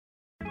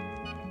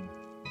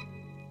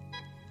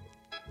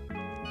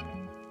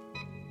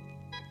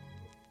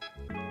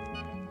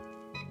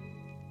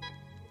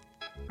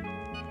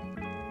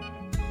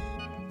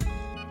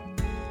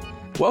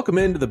Welcome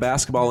into the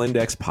Basketball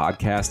Index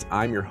podcast.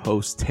 I'm your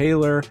host,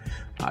 Taylor,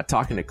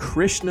 talking to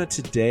Krishna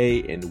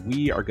today, and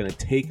we are going to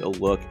take a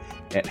look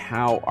at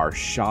how our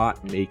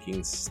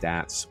shot-making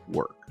stats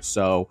work.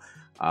 So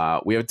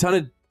we have a ton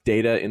of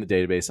data in the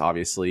database,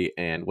 obviously,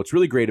 and what's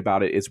really great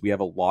about it is we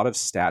have a lot of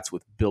stats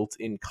with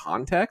built-in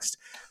context.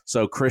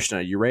 So,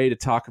 Krishna, you ready to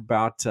talk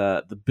about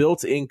the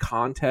built-in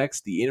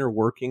context, the inner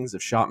workings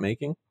of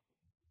shot-making?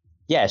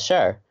 Yeah,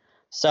 sure.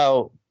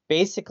 So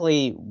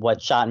basically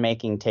what shot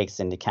making takes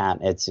into account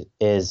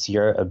is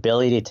your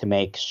ability to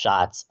make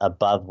shots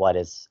above what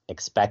is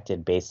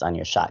expected based on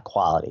your shot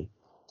quality.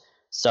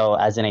 So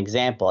as an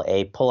example,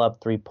 a pull-up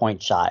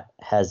three-point shot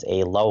has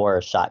a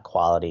lower shot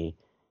quality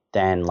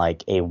than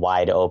like a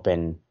wide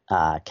open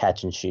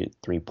catch and shoot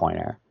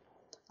three-pointer.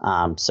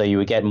 So you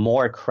would get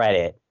more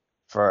credit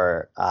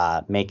for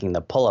making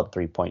the pull-up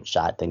three-point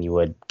shot than you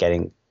would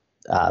getting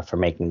for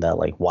making the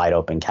like wide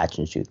open catch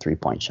and shoot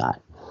three-point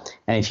shot.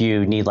 And if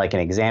you need like an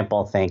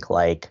example, think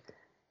like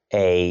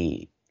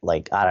a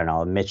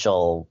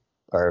Mitchell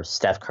or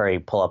Steph Curry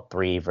pull-up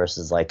three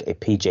versus like a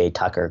PJ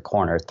Tucker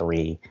corner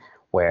three,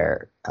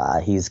 where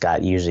he's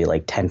got usually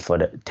like 10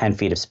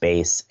 feet of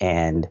space,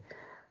 and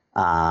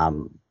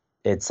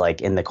it's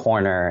like in the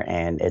corner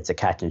and it's a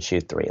catch and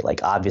shoot three.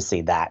 Like obviously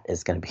that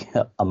is going to be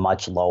a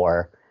much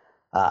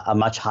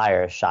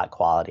higher shot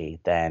quality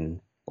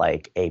than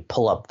like a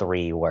pull-up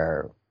three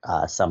where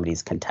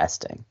somebody's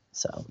contesting.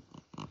 So.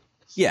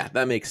 Yeah,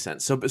 that makes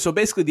sense. So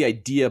basically the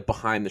idea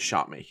behind the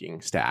shot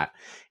making stat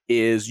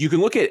is you can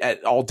look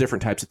at all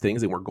different types of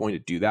things, and we're going to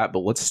do that,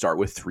 but let's start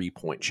with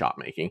 3-point shot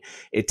making.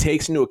 It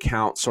takes into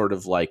account sort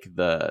of like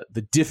the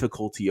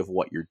difficulty of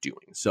what you're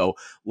doing. So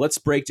let's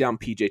break down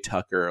PJ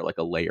Tucker like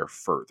a layer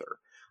further.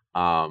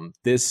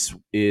 This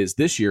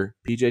year,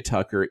 PJ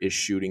Tucker is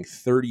shooting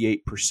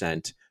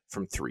 38%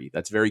 from three.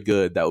 That's very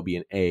good. That would be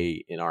an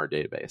A in our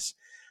database.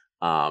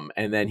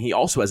 And then he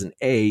also has an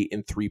A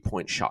in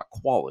 3-point shot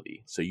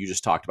quality. So you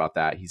just talked about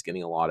that. He's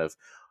getting a lot of,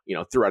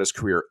 throughout his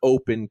career,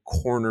 open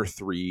corner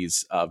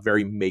threes,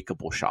 very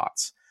makeable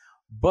shots.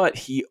 But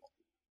he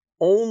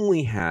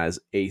only has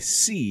a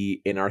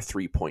C in our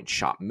 3-point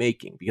shot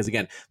making, because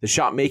again, the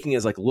shot making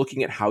is like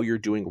looking at how you're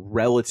doing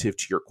relative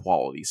to your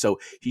quality. So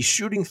he's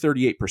shooting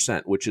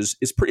 38%, which is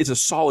a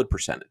solid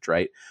percentage,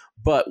 right?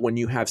 But when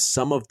you have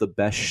some of the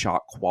best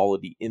shot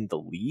quality in the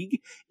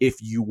league,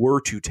 if you were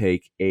to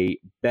take a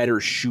better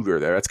shooter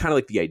there, that's kind of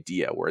like the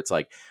idea where it's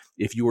like,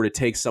 if you were to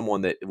take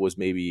someone that was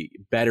maybe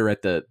better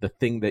at the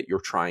thing that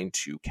you're trying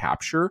to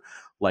capture,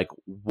 like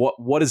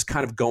what is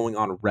kind of going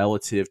on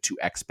relative to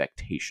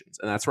expectations.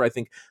 And that's where I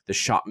think the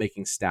shot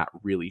making stat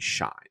really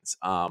shines.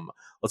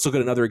 Let's look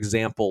at another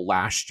example.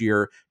 Last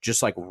year,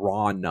 just like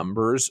raw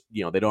numbers,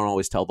 they don't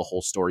always tell the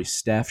whole story.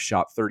 Steph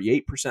shot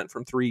 38%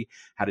 from three,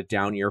 had a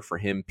down year for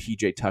him.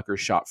 PJ Tucker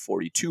shot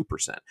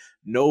 42%.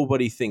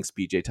 Nobody thinks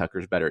PJ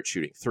Tucker's better at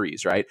shooting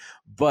threes, right?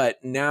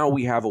 But now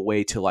we have a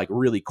way to like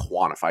really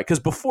quantify, because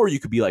before you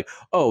could be like,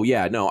 oh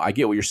yeah, no, I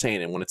get what you're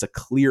saying. And when it's a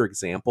clear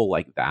example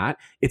like that,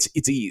 it's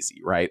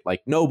easy, right?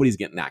 Like nobody's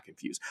getting that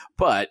confused.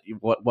 But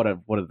what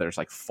if there's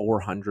like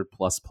 400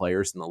 plus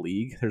players in the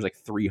league? There's like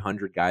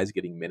 300 guys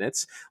getting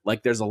minutes.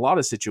 Like there's a lot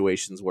of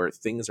situations where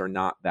things are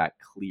not that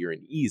clear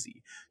and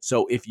easy.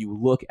 So if you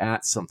look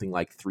at something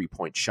like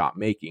 3-point shot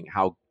making,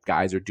 how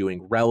guys are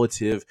doing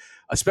relative,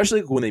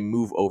 especially when they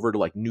move over to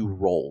like new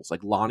roles,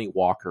 like Lonnie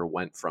Walker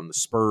went from the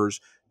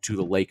Spurs to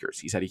the Lakers.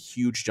 He's had a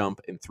huge jump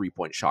in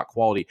 3-point shot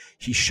quality.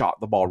 He shot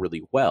the ball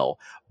really well,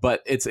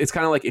 but it's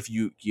kind of like if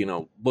you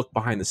look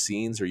behind the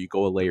scenes or you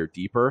go a layer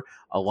deeper,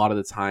 a lot of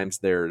the times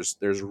there's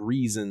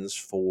reasons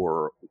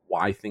for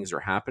why things are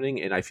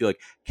happening, and I feel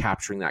like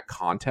capturing that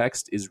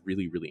context is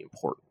really, really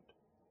important.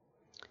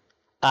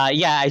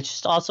 Yeah, I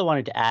just also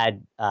wanted to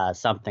add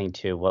something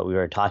to what we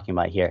were talking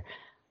about here.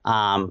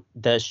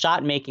 The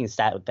shot making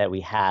stat that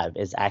we have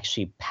is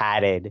actually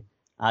padded.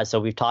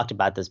 So we've talked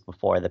about this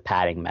before, the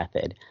padding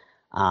method.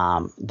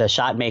 The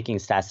shot making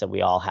stats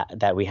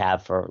that we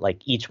have for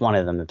like each one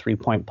of them, the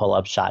 3-point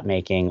pull-up shot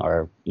making,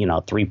 or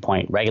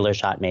 3-point regular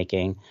shot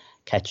making,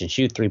 catch and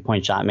shoot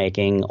 3-point shot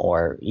making,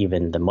 or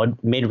even the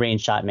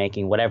mid-range shot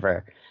making,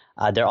 whatever.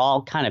 They're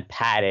all kind of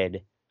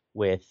padded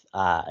with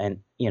like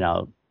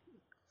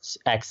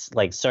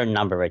certain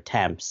number of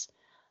attempts.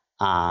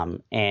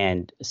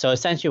 And so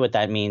essentially what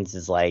that means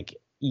is like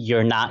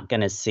you're not going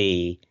to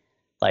see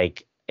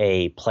like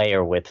a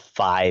player with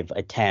 5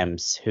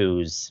 attempts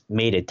who's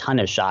made a ton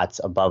of shots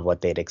above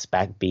what they'd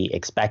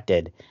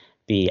expected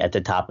be at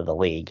the top of the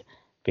league,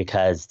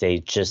 because they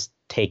just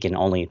taken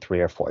only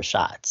 3 or 4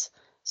 shots.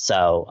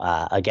 So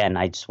again,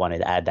 I just wanted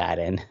to add that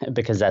in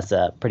because that's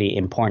a pretty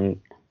important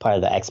part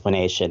of the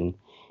explanation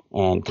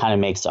and kind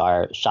of makes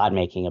our shot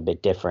making a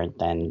bit different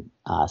than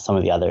some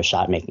of the other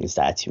shot making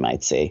stats you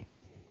might see.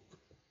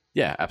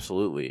 Yeah,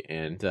 absolutely.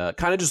 And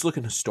kind of just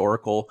looking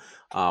historical,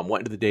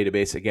 went into the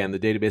database. Again, the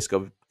database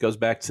goes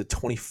back to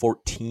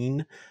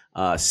 2014.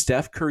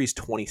 Steph Curry's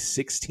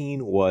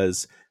 2016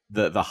 was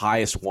the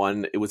highest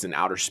one. It was in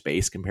outer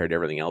space compared to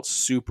everything else.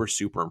 Super,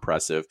 super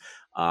impressive.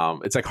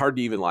 It's like hard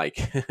to even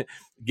like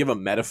give a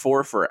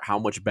metaphor for how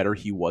much better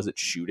he was at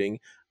shooting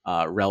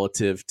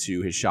relative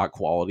to his shot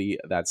quality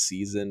that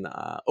season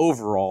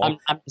overall.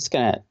 I'm just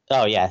gonna.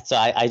 Oh yeah. So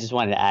I just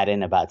wanted to add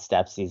in about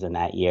Steph's season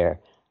that year.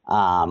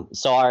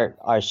 So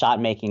our shot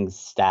making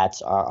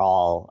stats are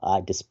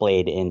all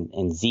displayed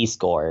in Z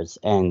scores,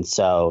 and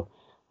so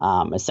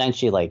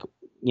essentially like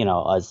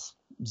a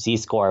Z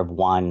score of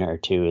 1 or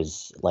 2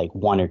 is like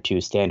 1 or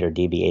 2 standard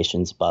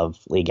deviations above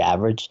league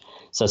average.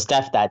 So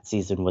Steph that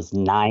season was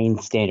 9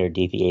 standard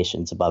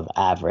deviations above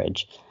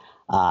average,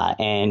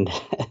 and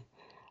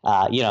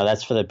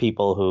that's for the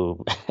people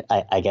who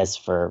I guess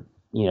for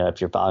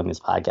if you're following this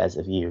podcast,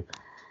 if you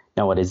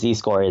know what a Z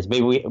score is,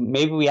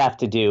 maybe we have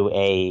to do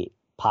a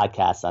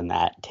podcast on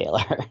that,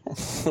 Taylor.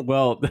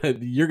 Well,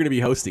 you're going to be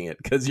hosting it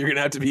because you're going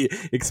to have to be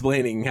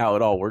explaining how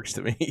it all works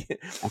to me.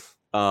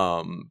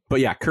 But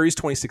yeah, Curry's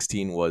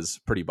 2016 was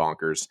pretty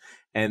bonkers.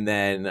 And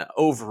then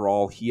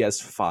overall, he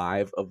has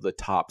 5 of the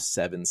top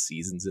 7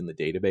 seasons in the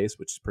database,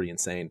 which is pretty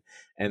insane.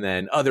 And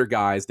then other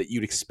guys that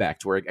you'd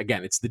expect, where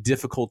again, it's the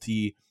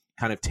difficulty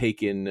kind of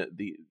taken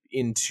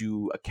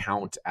into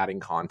account, adding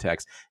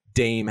context.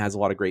 Dame has a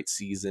lot of great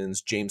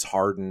seasons. James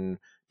Harden,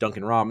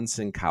 Duncan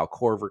Robinson, Kyle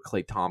Korver,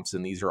 Klay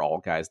Thompson. These are all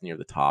guys near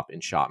the top in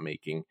shot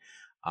making.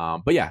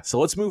 But yeah, so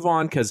let's move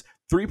on because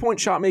 3-point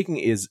shot making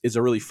is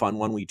a really fun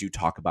one. We do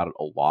talk about it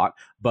a lot,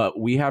 but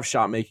we have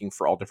shot making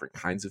for all different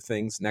kinds of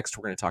things. Next,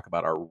 we're going to talk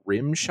about our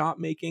rim shot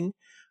making.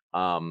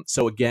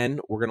 So again,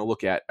 we're going to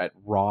look at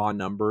raw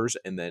numbers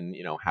and then,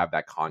 have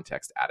that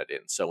context added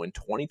in. So in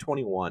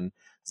 2021,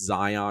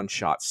 Zion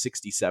shot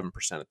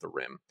 67% at the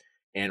rim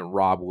and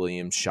Rob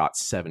Williams shot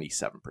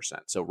 77%.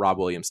 So Rob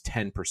Williams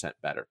 10%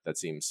 better. That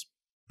seems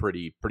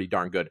pretty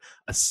darn good.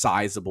 A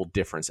sizable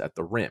difference at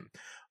the rim.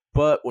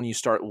 But when you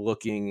start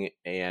looking,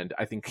 and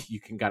I think you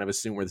can kind of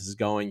assume where this is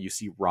going, you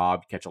see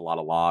Rob catch a lot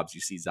of lobs.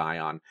 You see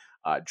Zion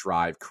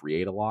drive,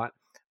 create a lot.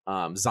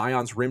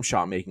 Zion's rim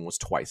shot making was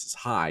twice as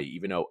high,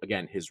 even though,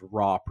 again, his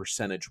raw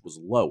percentage was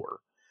lower.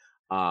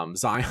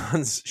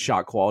 Zion's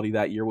shot quality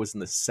that year was in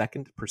the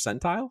 2nd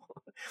percentile,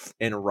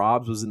 and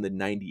Rob's was in the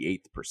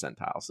 98th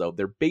percentile. So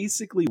there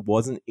basically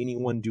wasn't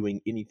anyone doing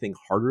anything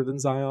harder than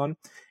Zion.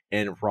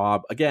 And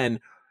Rob,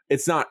 again,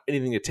 it's not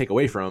anything to take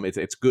away from him.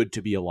 It's good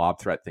to be a lob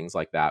threat, things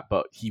like that.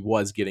 But he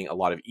was getting a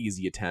lot of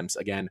easy attempts.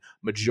 Again,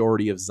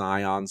 majority of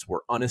Zion's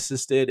were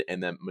unassisted,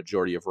 and then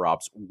majority of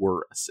Rob's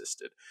were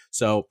assisted.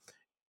 So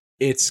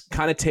it's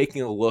kind of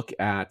taking a look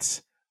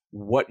at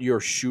what you're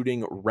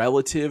shooting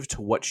relative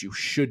to what you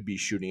should be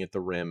shooting at the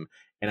rim.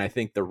 And I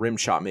think the rim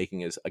shot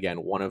making is,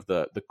 again, one of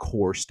the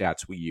core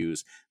stats we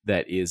use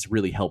that is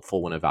really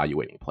helpful when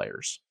evaluating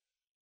players.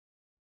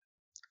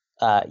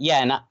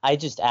 Yeah, and I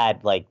just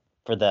add, like,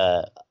 for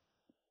the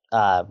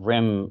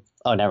rim.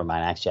 Oh, never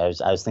mind. Actually,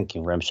 I was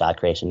thinking rim shot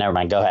creation. Never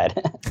mind. Go ahead.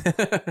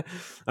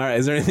 All right.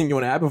 Is there anything you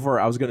want to add before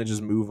I was going to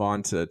just move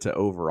on to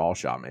overall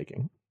shot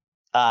making?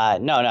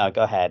 No,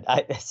 go ahead.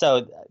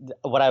 So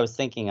what I was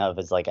thinking of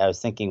is I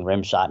was thinking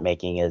rim shot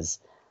making is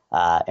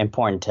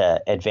important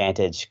to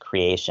advantage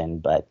creation,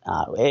 but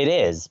it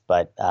is.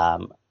 But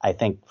I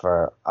think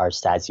for our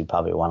stats, you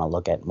probably want to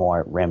look at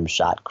more rim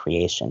shot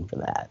creation for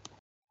that.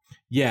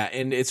 Yeah,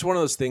 and it's one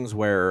of those things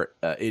where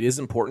it is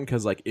important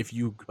because, if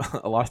you,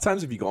 a lot of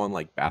times if you go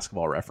on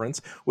Basketball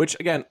Reference, which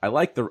again I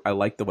like the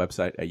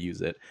website, I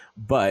use it,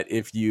 but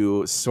if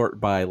you sort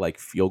by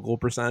field goal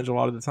percentage a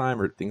lot of the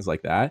time or things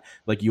like that,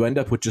 you end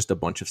up with just a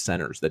bunch of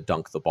centers that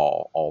dunk the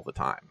ball all the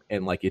time,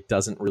 and it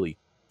doesn't really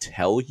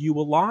tell you a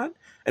lot.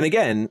 And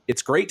again,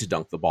 it's great to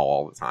dunk the ball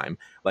all the time.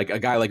 A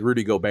guy like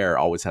Rudy Gobert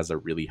always has a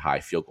really high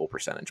field goal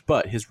percentage,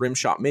 but his rim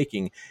shot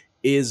making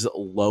is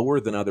lower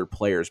than other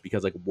players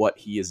because what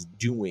he is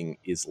doing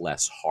is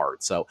less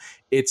hard. So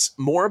it's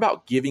more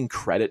about giving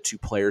credit to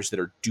players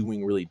that are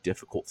doing really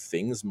difficult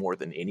things more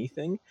than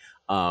anything.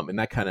 And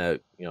that kind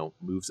of,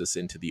 moves us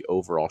into the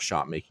overall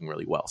shot making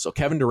really well. So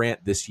Kevin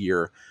Durant this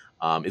year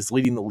is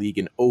leading the league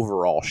in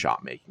overall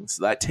shot making.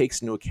 So that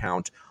takes into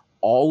account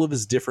all of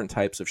his different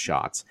types of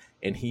shots,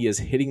 and he is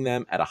hitting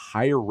them at a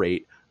higher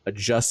rate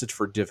adjusted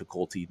for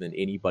difficulty than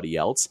anybody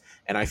else.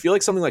 And I feel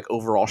like something like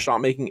overall shot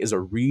making is a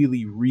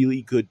really,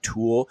 really good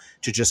tool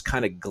to just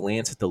kind of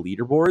glance at the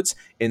leaderboards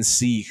and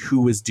see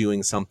who is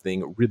doing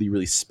something really,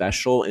 really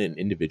special in an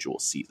individual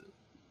season.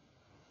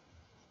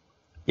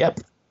 Yep.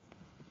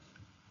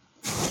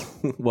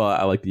 Well,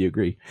 I like that you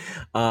agree.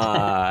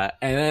 And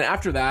then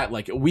after that,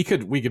 we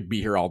could be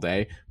here all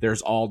day.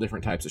 There's all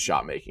different types of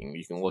shot making.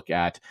 You can look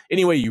at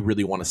any way you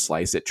really want to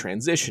slice it: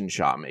 transition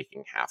shot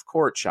making, half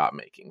court shot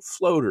making,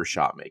 floater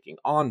shot making,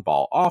 on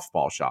ball, off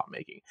ball shot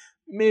making,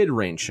 mid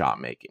range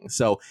shot making.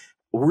 So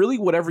really,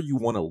 whatever you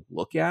want to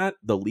look at,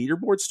 the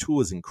leaderboards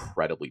tool is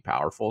incredibly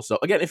powerful. So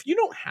again, if you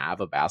don't have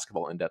a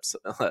basketball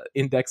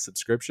index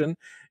subscription,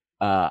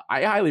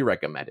 I highly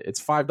recommend it.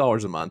 It's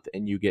 $5 a month,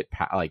 and you get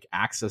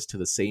access to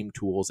the same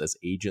tools as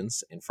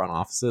agents in front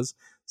offices.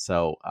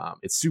 So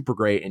it's super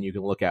great, and you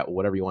can look at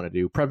whatever you want to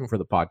do. Prepping for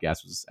the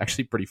podcast was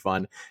actually pretty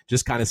fun,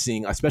 just kind of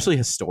seeing, especially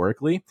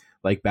historically,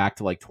 back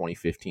to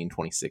 2015,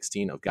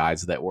 2016, of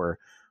guys that were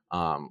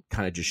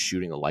kind of just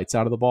shooting the lights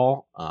out of the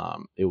ball.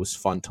 It was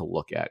fun to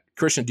look at.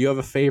 Christian, do you have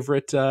a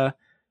favorite?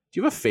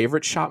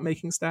 Shot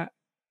making stat?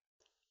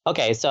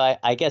 Okay, so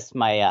I guess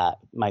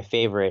my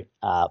favorite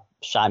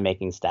shot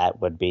making stat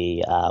would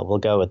be we'll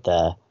go with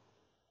the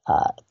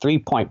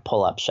 3-point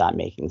pull up shot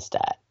making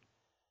stat.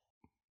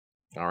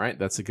 All right,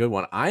 that's a good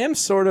one. I am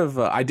sort of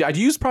I'd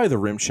use probably the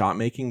rim shot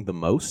making the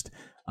most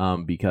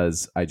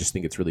because I just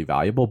think it's really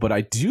valuable. But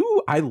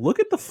I look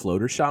at the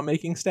floater shot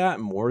making stat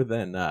more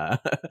than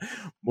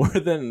more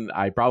than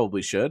I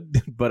probably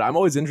should. But I'm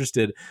always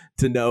interested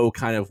to know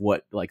kind of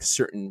what like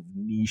certain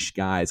niche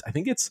guys. I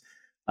think it's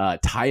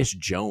Tyus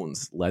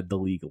Jones led the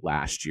league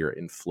last year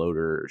in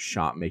floater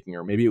shot making,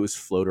 or maybe it was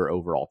floater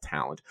overall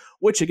talent,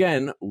 which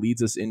again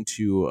leads us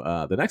into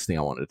the next thing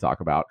I wanted to talk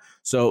about.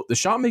 So the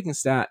shot making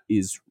stat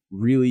is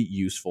really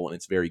useful and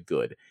it's very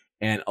good.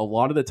 And a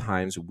lot of the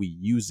times we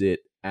use it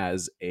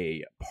as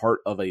a part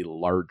of a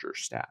larger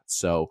stat.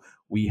 So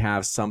we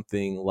have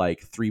something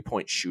like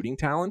 3-point shooting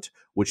talent,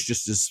 which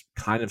just is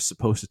kind of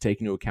supposed to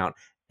take into account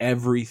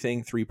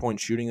everything 3-point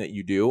shooting that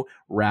you do,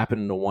 wrap it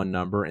into one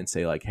number and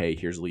say like, hey,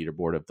 here's a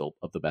leaderboard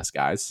of the best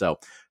guys. So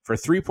for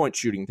 3-point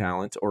shooting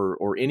talent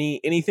or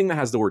anything that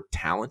has the word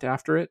talent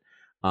after it,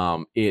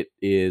 it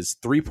is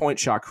 3-point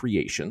shot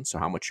creation. So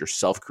how much you're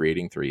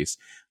self-creating threes,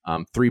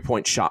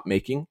 3-point shot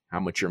making, how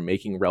much you're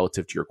making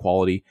relative to your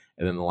quality.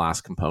 And then the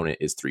last component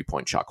is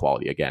 3-point shot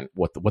quality. Again,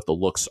 what the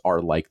looks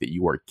are like that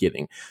you are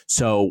getting.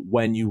 So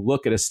when you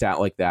look at a stat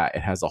like that,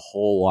 it has a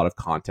whole lot of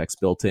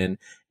context built in,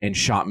 and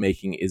shot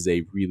making is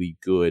a really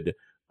good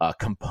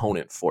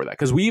component for that.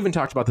 Because we even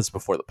talked about this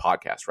before the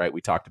podcast, right? We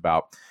talked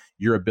about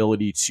your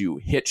ability to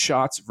hit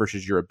shots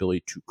versus your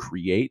ability to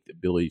create, the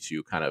ability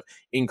to kind of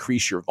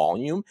increase your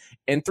volume.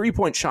 And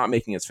 3-point shot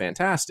making is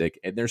fantastic,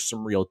 and there's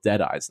some real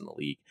dead eyes in the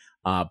league.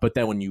 But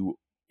then when you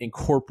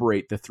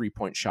incorporate the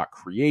 3-point shot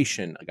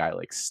creation, a guy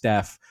like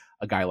Steph,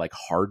 a guy like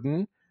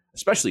Harden,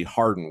 especially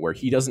Harden, where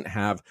he doesn't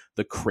have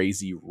the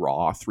crazy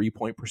raw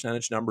 3-point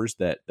percentage numbers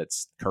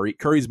that's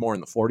Curry's more in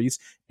the 40s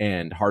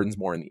and Harden's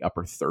more in the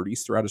upper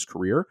 30s throughout his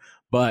career.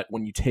 But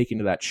when you take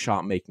into that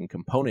shot making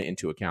component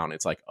into account,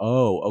 it's like,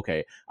 oh,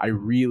 okay, I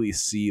really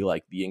see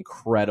like the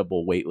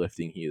incredible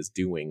weightlifting he is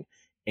doing.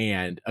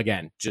 And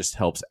again, just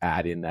helps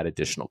add in that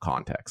additional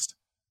context.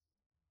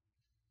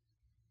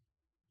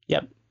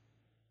 Yep.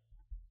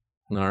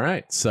 All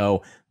right.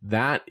 So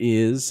that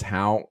is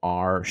how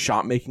our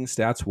shot making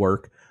stats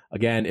work.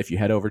 Again, if you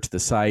head over to the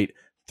site,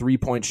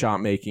 3-point shot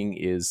making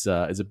is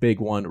a big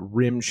one.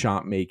 Rim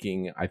shot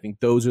making, I think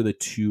those are the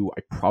two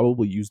I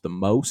probably use the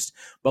most.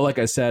 But like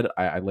I said,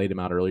 I laid them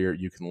out earlier.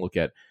 You can look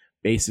at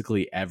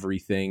basically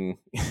everything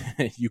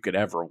you could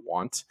ever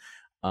want.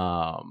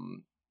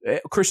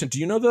 Christian, do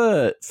you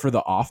know for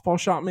the off-ball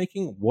shot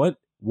making, what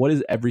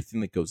is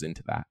everything that goes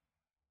into that?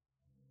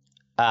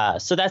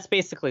 So that's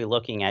basically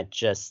looking at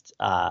just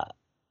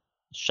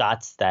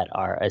shots that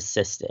are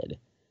assisted.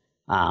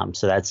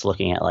 So that's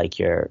looking at like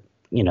your,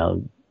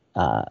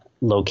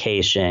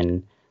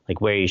 location, like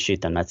where you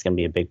shoot them. That's going to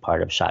be a big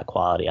part of shot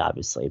quality,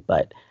 obviously.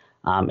 But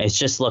it's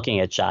just looking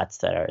at shots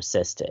that are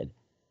assisted.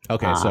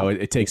 Okay, so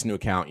it takes into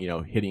account,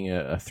 hitting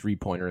a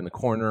 3-pointer in the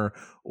corner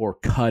or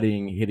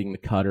hitting the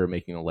cutter,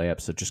 making a layup.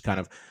 So just kind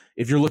of,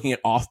 if you're looking at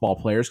off-ball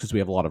players, because we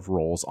have a lot of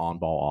roles,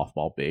 on-ball,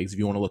 off-ball bigs. If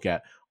you want to look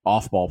at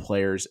off-ball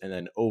players and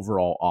then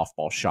overall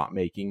off-ball shot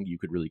making, you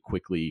could really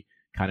quickly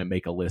kind of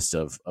make a list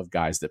of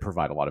guys that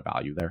provide a lot of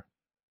value there.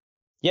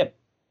 Yep.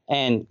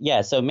 And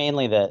yeah, so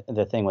mainly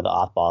the thing with the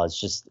off-ball is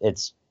just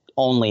it's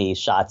only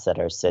shots that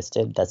are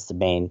assisted. That's the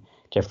main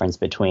difference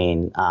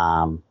between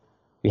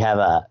we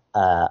have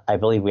I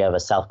believe we have a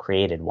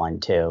self-created one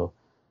too.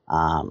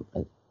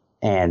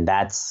 And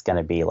that's going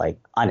to be like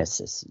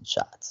unassisted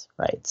shots,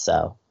 right?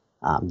 So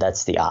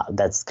that's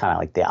kind of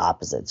like the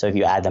opposite. So if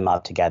you add them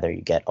up together,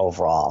 you get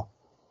overall.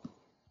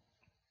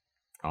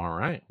 All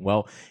right.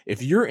 Well,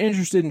 if you're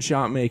interested in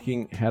shot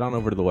making, head on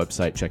over to the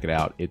website, check it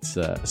out. It's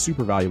a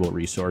super valuable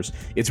resource.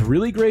 It's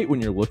really great when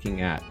you're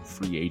looking at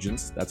free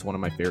agents. That's one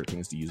of my favorite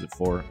things to use it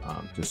for,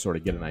 to sort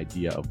of get an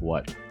idea of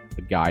what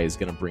the guy is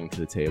going to bring to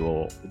the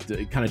table,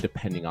 kind of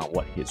depending on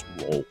what his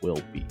role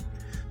will be.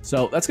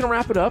 So that's going to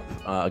wrap it up.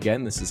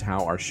 Again, this is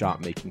how our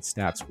shot making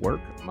stats work.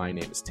 My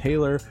name is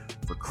Taylor.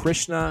 For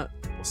Krishna,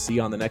 we'll see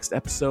you on the next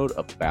episode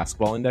of the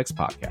Basketball Index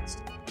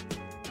podcast.